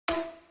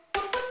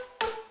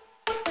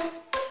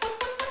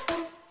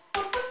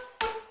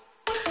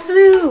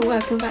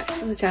welcome back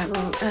to the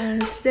channel,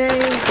 and today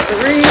we've got a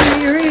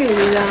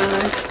really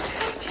large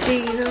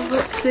SHEIN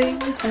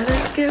unboxing, so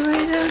let's get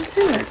right down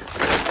to it.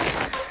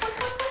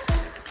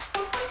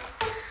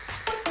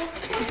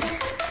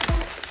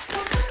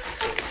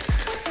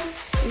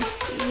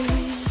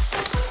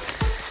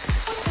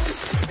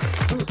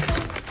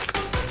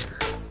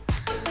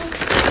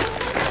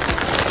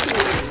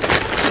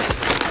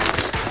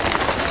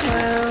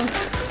 Wow.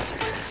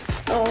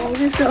 Oh,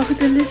 this is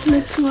the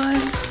littlest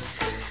one,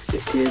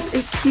 which is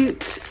a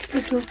cute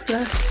little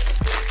plush,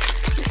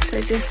 which I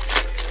just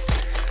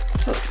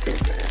popped in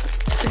there.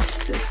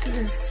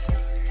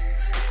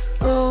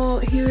 Oh,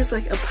 he was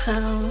like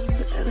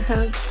 £1, and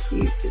how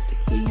cute is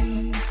he?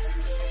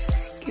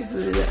 Give him a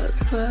little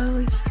twirl.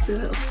 He's just a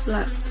little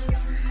flat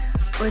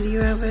bunny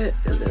rabbit,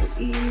 and little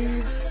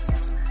ears.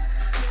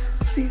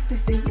 Super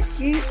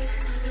cute.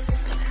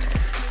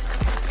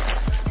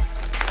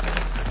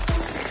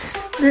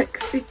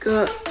 Next we've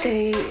got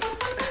a,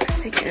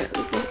 take it out of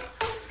the box.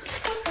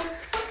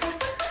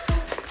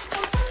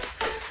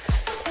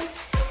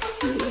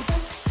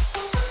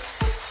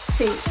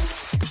 Pink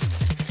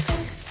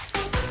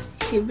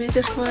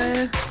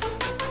humidifier.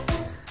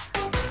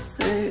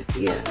 So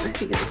yeah, I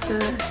think it's the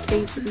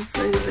cable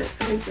inside of it.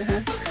 I hope it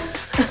has.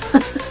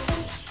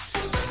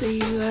 So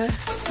you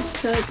just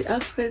charge it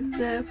up and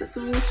put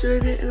some water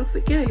in it, and off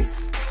it goes.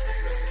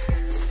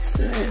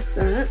 So there's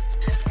that.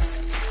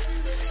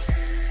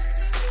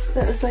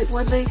 That was like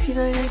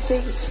 $1.99 I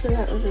think, so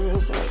that was a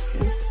real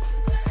bargain.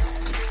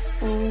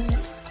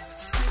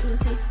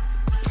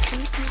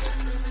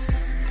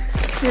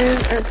 Then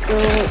I've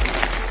got,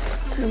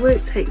 I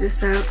won't take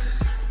this out,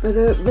 but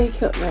a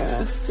makeup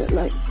mirror that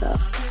lights up,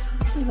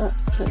 so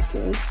that's quite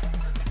good. I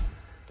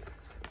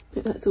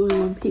think that's all in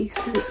one piece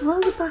because it's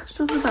rather bashed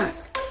on the back.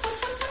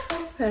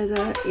 And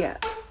yeah,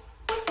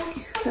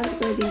 so that's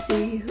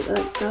LED that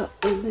lights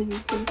up, and then you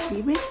can do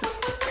your makeup.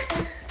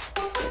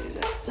 So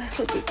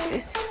that'll be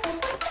good.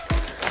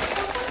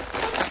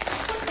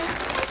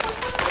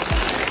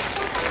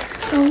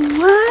 Oh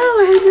wow,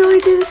 I had no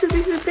idea this would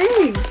be so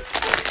big.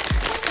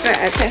 Right,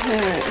 I'll check her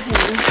out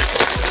here.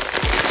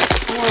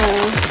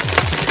 Wow.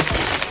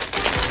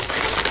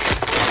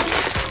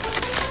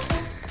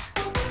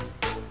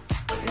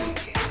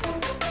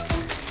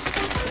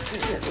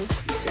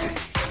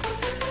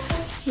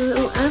 The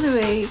little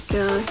anime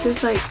girl,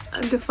 she's like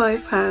under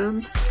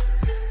 £5,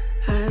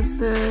 and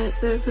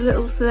there's a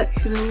little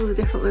selection of all the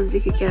different ones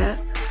you could get,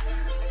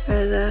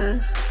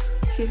 and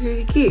she's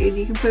really cute, and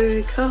you can put her in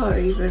a car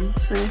even,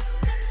 so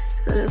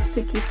got a little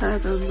sticky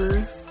pad on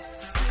there.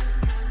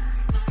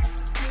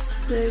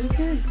 So there we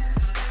go.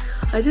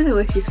 I don't know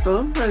where she's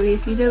from. I mean,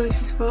 if you know where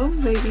she's from,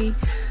 maybe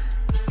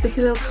stick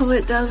a little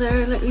comment down there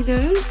and let me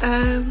know.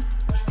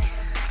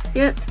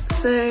 Yeah,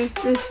 so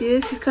there she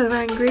is. She's kind of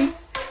angry.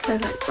 She's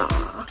kind of like,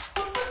 bah.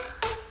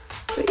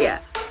 But yeah,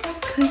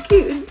 she's kind of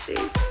cute, isn't she?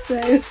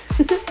 So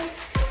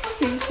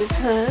here's with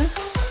her.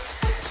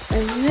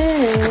 And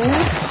then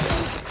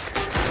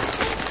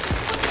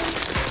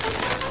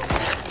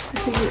I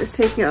think it was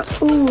taking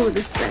up all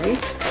the space.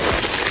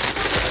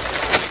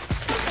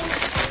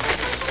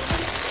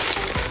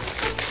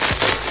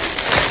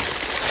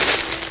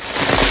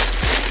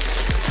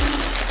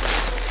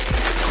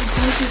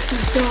 Gorgeous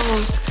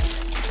dog.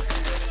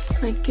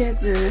 My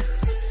goodness.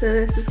 So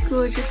there's this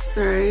gorgeous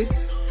throw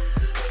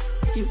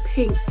in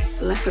pink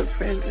leopard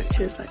print, which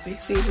is like my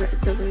favourite at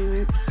the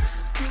moment.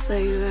 So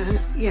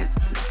yeah,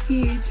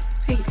 huge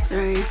pink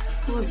throw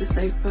on the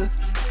sofa,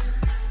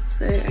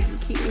 so I can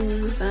keep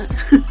warm with that.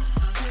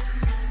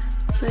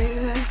 So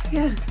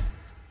yeah,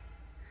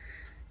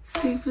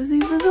 super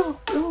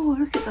soft. Oh,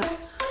 look at that.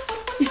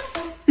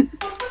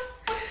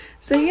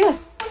 So yeah,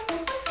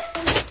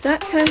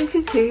 that kind of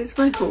concludes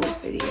my haul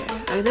video.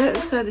 I know it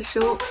was kind of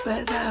short,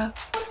 but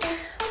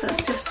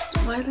that's just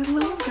my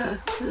little order.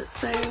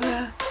 So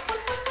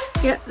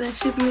yeah, there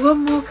should be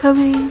one more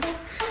coming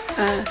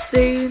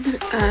soon.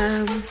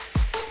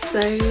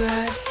 So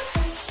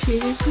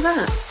tune in for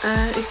that.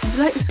 If you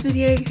like this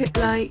video, hit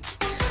like.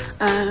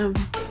 And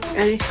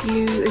if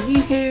you are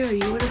new here or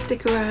you want to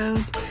stick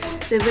around,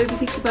 then maybe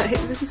think about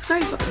hitting the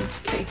subscribe button.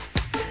 Okay,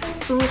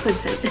 for more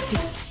content.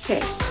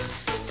 Okay,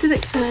 till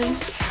next time.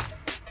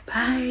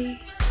 Bye.